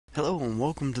Hello and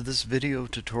welcome to this video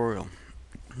tutorial.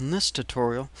 In this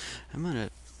tutorial I'm going to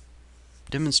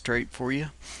demonstrate for you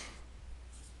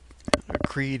how to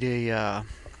create a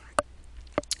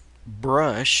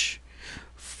brush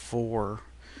for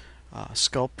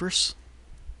Sculptris,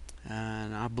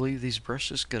 and I believe these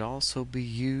brushes could also be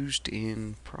used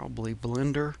in probably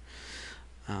Blender,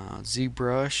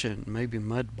 Zbrush, and maybe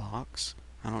Mudbox.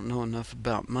 I don't know enough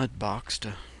about Mudbox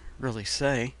to really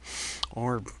say,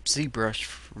 or Zbrush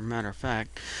for a matter of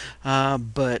fact,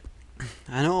 but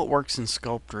I know it works in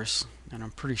Sculptris, and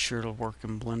I'm pretty sure it'll work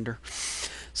in Blender.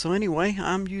 So anyway,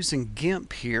 I'm using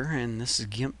Gimp here, and this is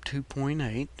Gimp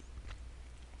 2.8,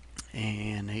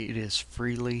 and it is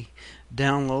freely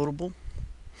downloadable,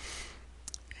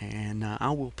 and I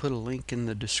will put a link in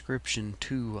the description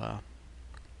to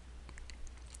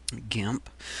Gimp.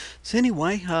 So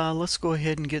anyway, let's go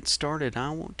ahead and get started. I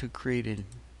want to create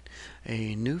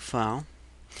a new file,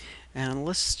 and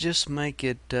let's just make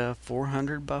it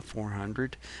 400 by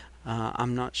 400.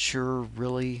 I'm not sure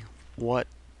really what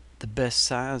the best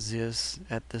size is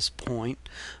at this point.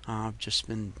 I've just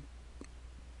been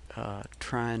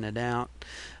trying it out,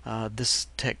 this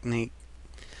technique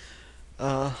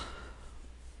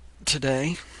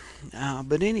today.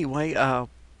 But anyway,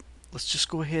 let's just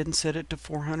go ahead and set it to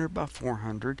 400 by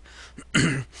 400.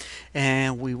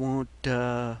 And we want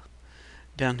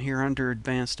down here under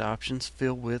advanced options,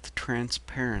 fill with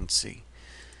transparency.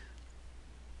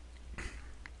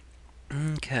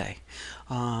 Okay,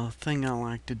 thing I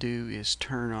like to do is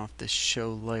turn off this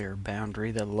show layer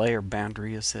boundary. The layer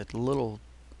boundary is that little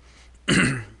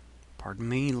pardon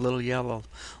me, little yellow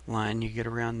line you get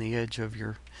around the edge of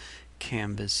your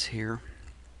canvas here.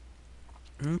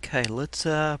 Okay, let's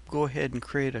go ahead and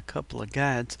create a couple of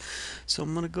guides. So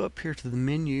I'm going to go up here to the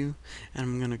menu, and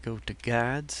I'm going to go to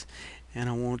guides, and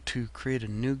I want to create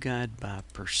a new guide by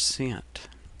percent.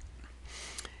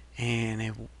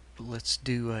 And let's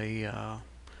do a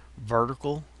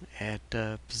vertical at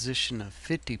a position of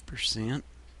 50%.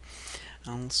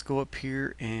 Let's go up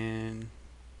here and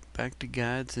back to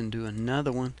guides and do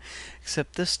another one,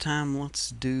 except this time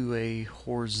let's do a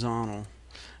horizontal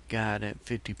guide at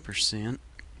 50%.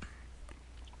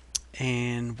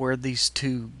 And where these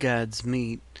two guides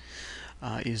meet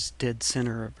is dead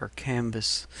center of our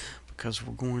canvas, because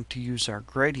we're going to use our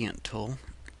gradient tool,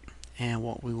 and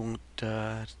what we want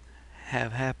to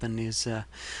have happen is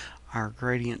our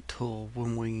gradient tool,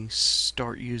 when we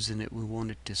start using it, we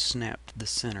want it to snap to the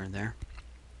center there.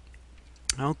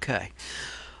 Okay,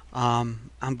 I'm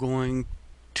going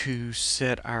to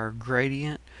set our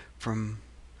gradient from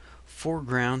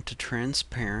foreground to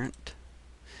transparent,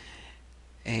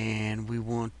 and we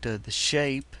want the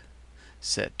shape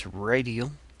set to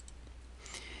radial,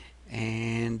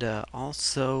 and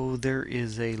also there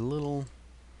is a little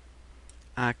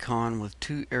icon with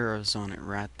two arrows on it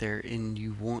right there, and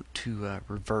you want to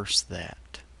reverse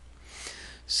that.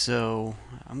 So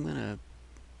I'm going to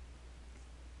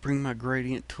bring my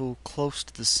gradient tool close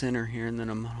to the center here, and then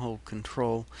I'm going to hold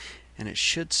control, and it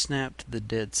should snap to the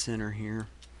dead center here.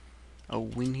 Oh,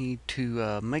 we need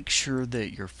to make sure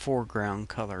that your foreground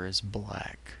color is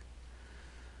black.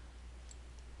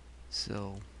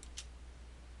 So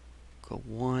go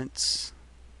once,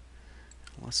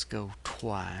 let's go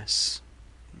twice.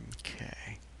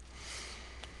 Okay.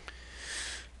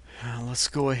 Let's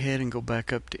go ahead and go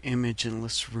back up to image, and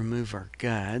let's remove our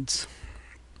guides.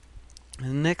 And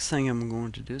the next thing I'm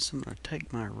going to do is I'm going to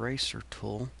take my eraser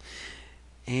tool,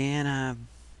 and I've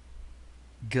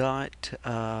got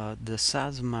the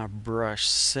size of my brush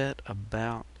set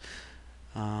about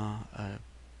to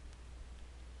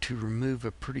remove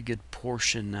a pretty good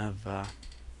portion of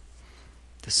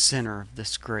the center of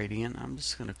this gradient. I'm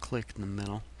just going to click in the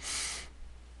middle.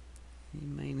 You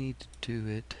may need to do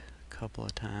it a couple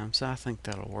of times. I think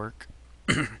that'll work.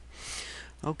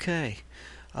 Okay,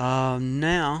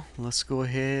 now let's go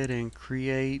ahead and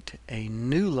create a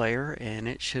new layer, and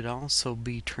it should also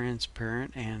be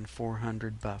transparent and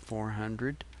 400 by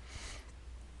 400.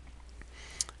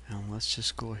 Now let's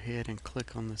just go ahead and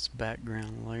click on this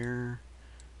background layer,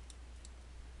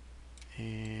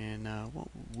 and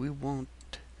we want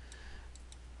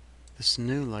this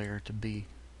new layer to be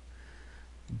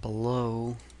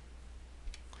below.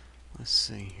 Let's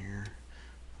see here.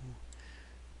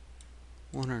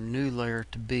 Want our new layer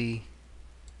to be,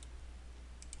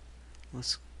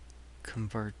 let's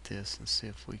convert this and see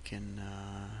if we can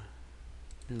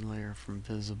new layer from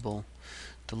visible,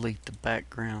 delete the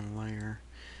background layer,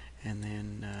 and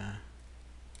then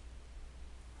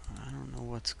I don't know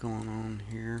what's going on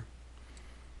here.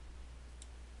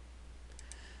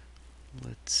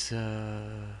 Let's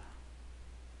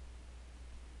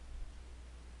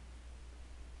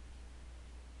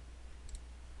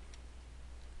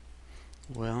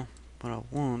Well, what I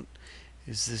want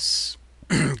is this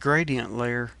gradient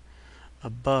layer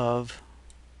above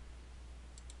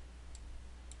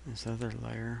this other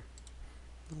layer.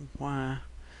 Why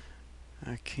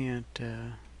I can't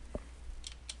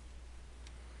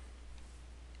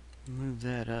move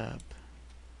that up.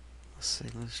 Let's see,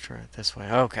 let's try it this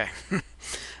way. Okay.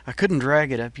 I couldn't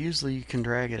drag it up. Usually you can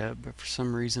drag it up, but for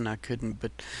some reason I couldn't.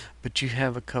 But you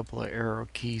have a couple of arrow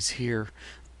keys here,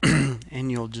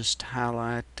 and you'll just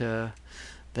highlight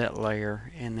that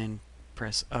layer and then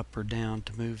press up or down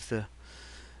to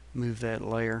move that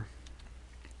layer.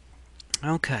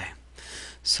 Okay.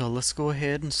 So let's go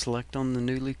ahead and select on the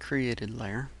newly created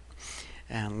layer,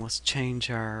 and let's change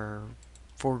our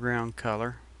foreground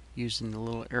color using the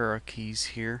little arrow keys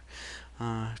here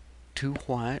to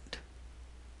white,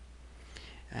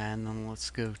 and then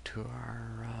let's go to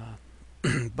our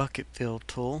bucket fill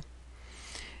tool,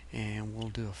 and we'll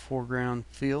do a foreground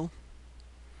fill,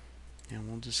 and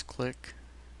we'll just click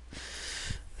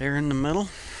there in the middle,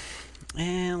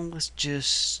 and let's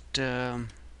just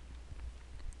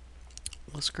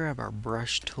let's grab our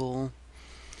brush tool,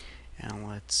 and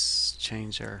let's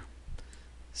change our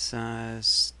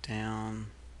size down.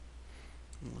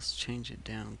 Let's change it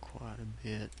down quite a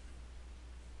bit,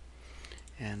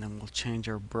 and then we'll change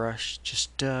our brush.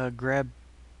 Just grab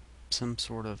some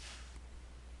sort of,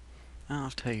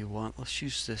 I'll tell you what, let's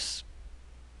use this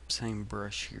same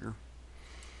brush here,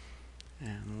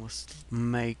 and let's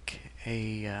make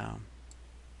a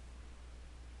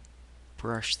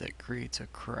brush that creates a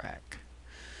crack.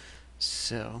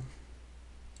 So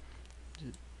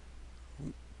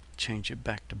change it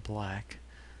back to black,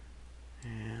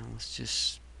 and let's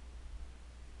just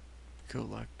go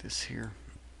like this here.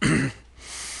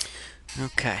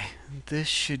 Okay, this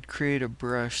should create a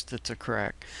brush that's a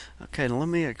crack. Okay, let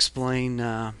me explain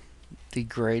the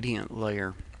gradient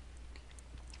layer.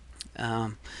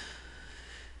 The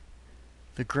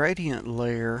gradient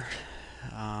layer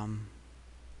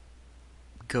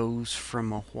goes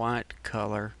from a white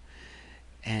color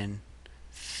and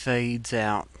fades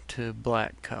out to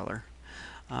black color.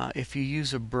 If you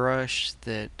use a brush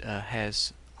that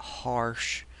has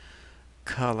harsh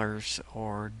colors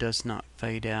or does not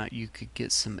fade out, you could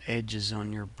get some edges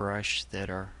on your brush that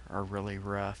are really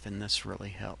rough, and this really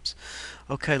helps.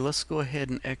 Okay, let's go ahead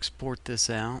and export this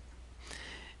out,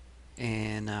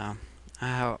 and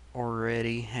I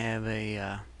already have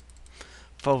a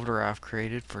folder I've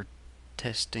created for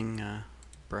testing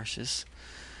brushes,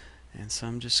 and so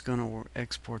I'm just going to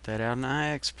export that out, and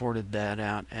I exported that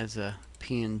out as a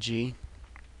PNG.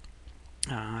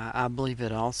 I believe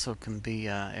it also can be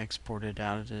exported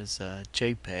out as a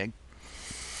JPEG.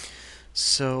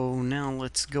 So now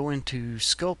let's go into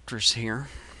Sculptris here,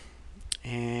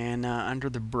 and under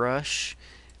the brush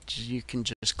you can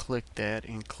just click that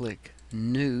and click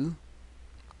New,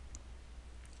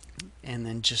 and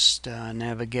then just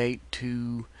navigate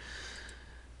to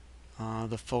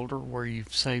the folder where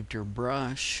you've saved your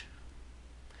brush,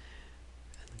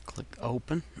 and click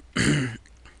Open.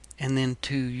 And then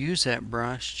to use that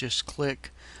brush, just click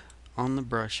on the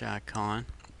brush icon.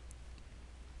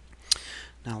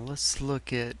 Now let's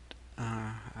look at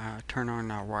turn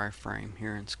on our wireframe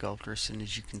here in Sculptris, and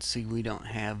as you can see, we don't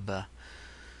have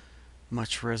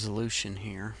much resolution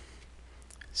here.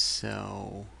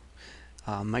 So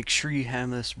make sure you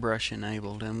have this brush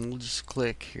enabled, and we'll just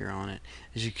click here on it.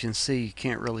 As you can see, you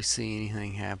can't really see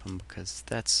anything happen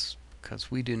because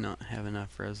we do not have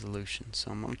enough resolution.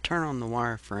 So I'm going to turn on the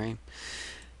wireframe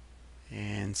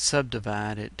and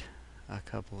subdivide it a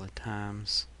couple of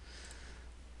times,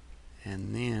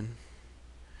 and then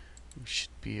we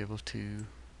should be able to,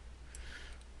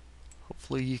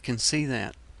 hopefully you can see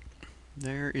that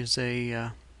there is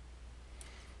a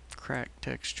crack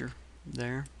texture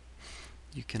there.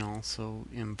 You can also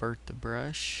invert the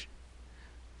brush,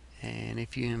 and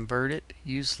if you invert it,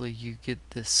 usually you get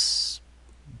this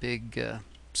big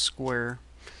square.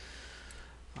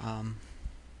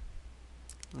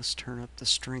 Let's turn up the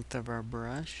strength of our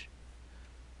brush.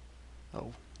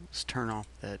 Oh, let's turn off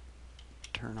the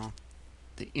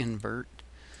invert.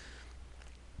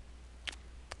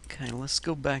 Okay, let's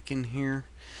go back in here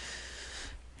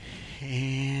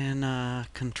and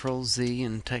Control Z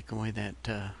and take away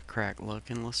that crack look,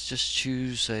 and let's just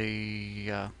choose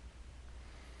a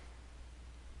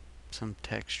some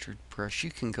textured brush.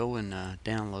 You can go and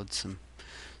download some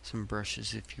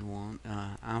brushes if you want.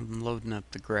 I'm loading up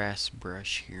the grass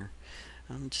brush here.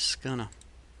 I'm just gonna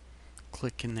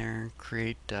click in there and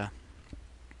create kind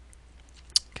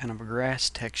of a grass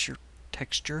texture,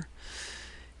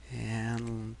 and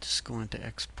I'm just going to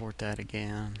export that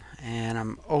again, and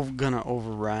I'm gonna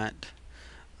overwrite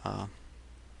uh,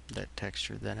 that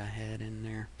texture that I had in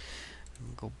there.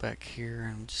 Go back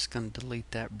here. I'm just going to delete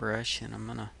that brush, and I'm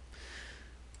going to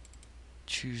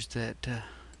choose that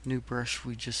new brush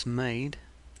we just made.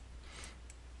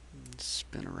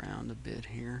 Spin around a bit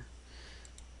here,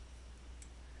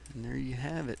 and there you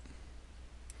have it.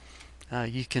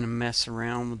 You can mess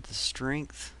around with the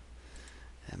strength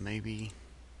and maybe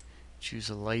choose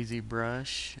a lazy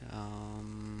brush.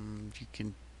 You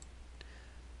can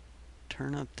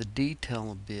turn up the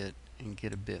detail a bit and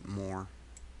get a bit more.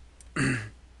 And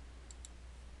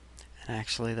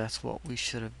actually, that's what we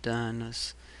should have done,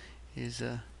 is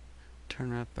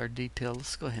turn up our detail.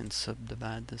 Let's go ahead and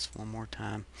subdivide this one more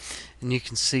time, and you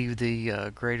can see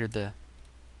the greater the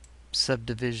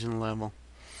subdivision level,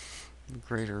 the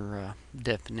greater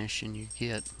definition you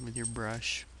get with your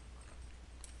brush.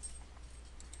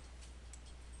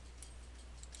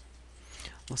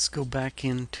 Let's go back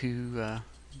into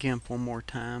Gimp one more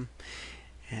time,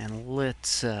 and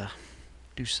let's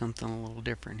do something a little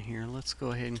different here. Let's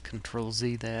go ahead and Control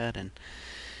Z that,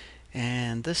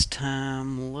 and this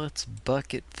time let's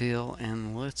bucket fill,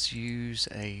 and let's use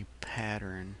a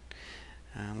pattern.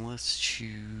 And let's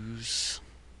choose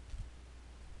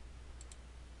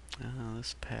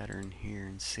this pattern here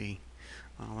and see.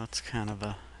 Well, that's kind of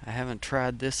a, I haven't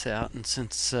tried this out, and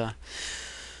since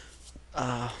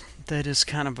that is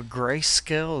kind of a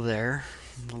grayscale there,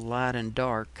 light and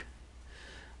dark,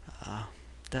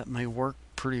 that may work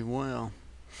pretty well.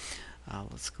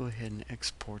 Let's go ahead and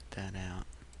export that out.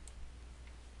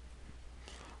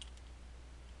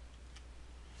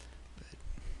 But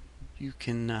you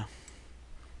can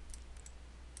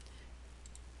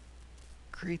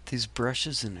create these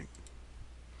brushes and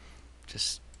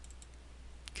just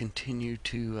continue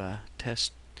to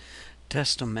test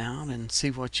them out and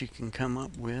see what you can come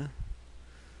up with.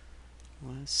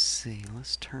 Let's see,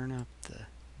 let's turn up the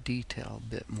detail a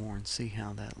bit more and see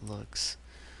how that looks.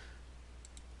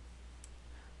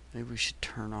 Maybe we should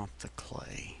turn off the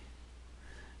clay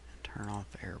and turn off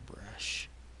airbrush.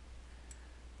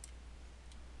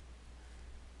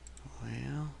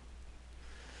 Well,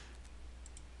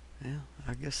 yeah,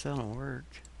 I guess that'll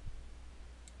work.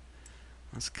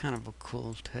 That's kind of a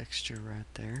cool texture right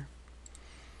there.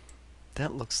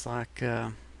 That looks like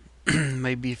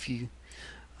maybe if you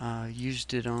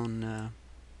used it on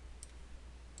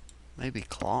maybe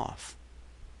cloth.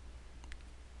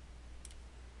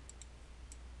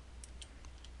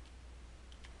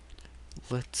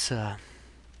 Let's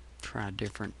try a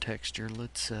different texture.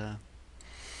 Let's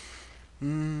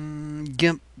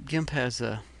Gimp has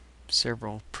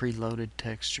several preloaded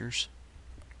textures,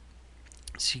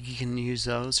 so you can use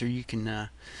those, or you can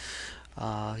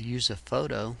use a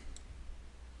photo.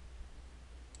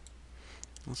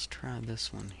 Let's try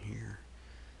this one here.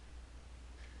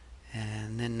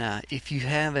 And then if you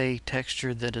have a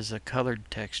texture that is a colored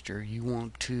texture, you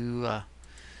want to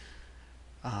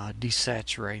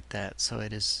desaturate that so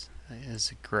it is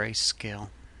a grayscale.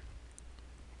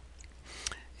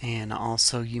 And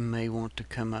also you may want to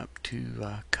come up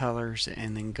to colors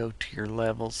and then go to your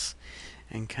levels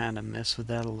and kind of mess with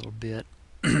that a little bit.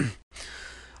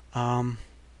 On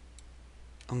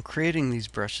creating these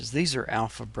brushes, these are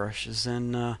alpha brushes,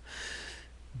 and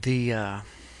the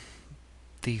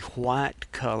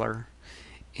white color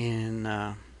in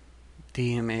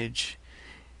the image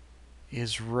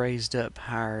is raised up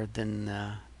higher than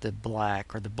the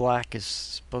black, or the black is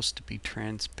supposed to be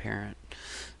transparent.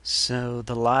 So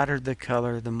the lighter the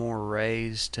color, the more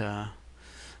raised the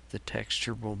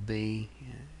texture will be,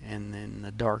 and then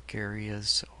the dark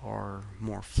areas are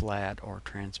more flat or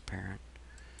transparent.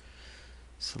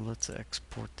 So let's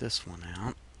export this one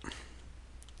out.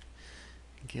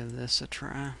 Give this a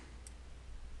try.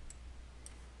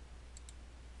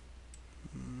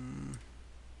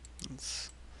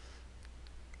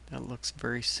 That looks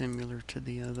very similar to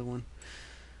the other one.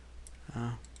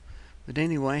 But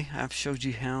anyway, I've showed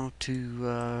you how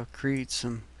to create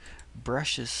some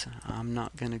brushes. I'm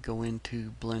not going to go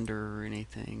into Blender or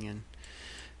anything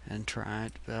and try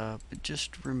it, but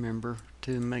just remember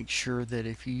to make sure that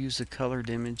if you use a colored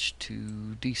image,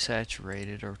 to desaturate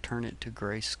it or turn it to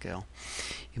grayscale.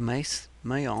 You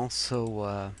may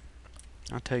also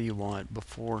I'll tell you what,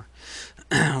 before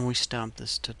we stop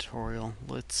this tutorial,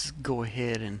 let's go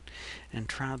ahead and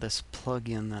try this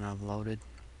plugin that I've loaded.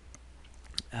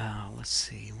 Let's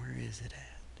see, where is it at?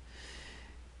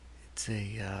 It's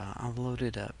I've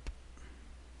loaded up,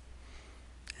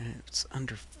 and it's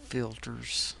under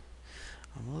filters.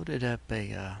 I've loaded up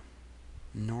a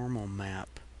normal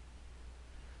map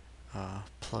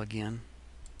plugin,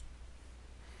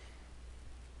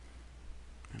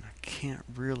 and I can't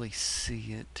really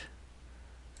see it.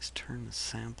 Let's turn the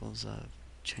samples up,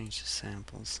 change the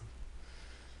samples.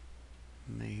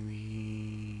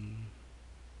 Maybe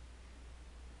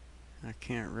I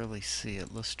can't really see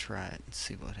it. Let's try it and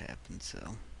see what happens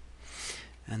though.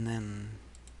 And then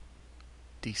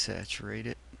desaturate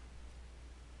it.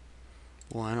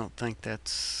 Well, I don't think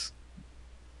that's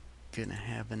gonna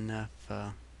have enough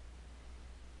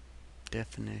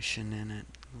definition in it.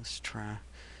 Let's try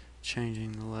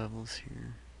changing the levels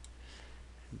here,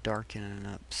 darkening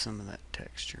up some of that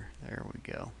texture. There we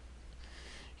go.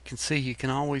 You can see you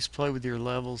can always play with your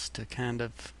levels to kind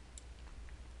of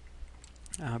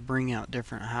bring out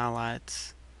different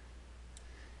highlights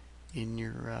in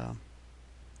your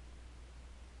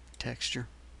texture.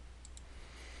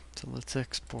 So let's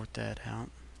export that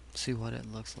out, see what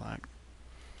it looks like.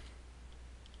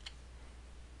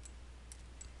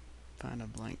 Find a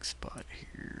blank spot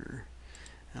here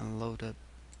and load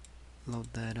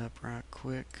that up right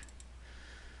quick.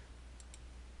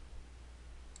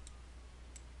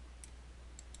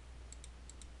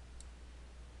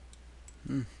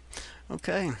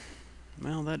 Okay,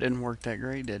 well, that didn't work that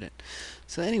great, did it?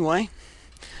 So anyway,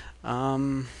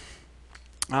 I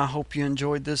hope you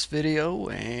enjoyed this video,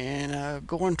 and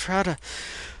go and try to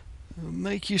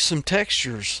make you some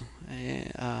textures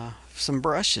and some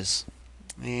brushes,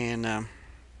 and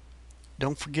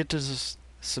don't forget to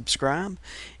subscribe,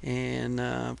 and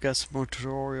I've got some more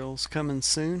tutorials coming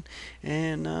soon,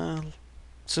 and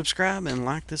subscribe and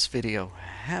like this video.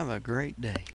 Have a great day.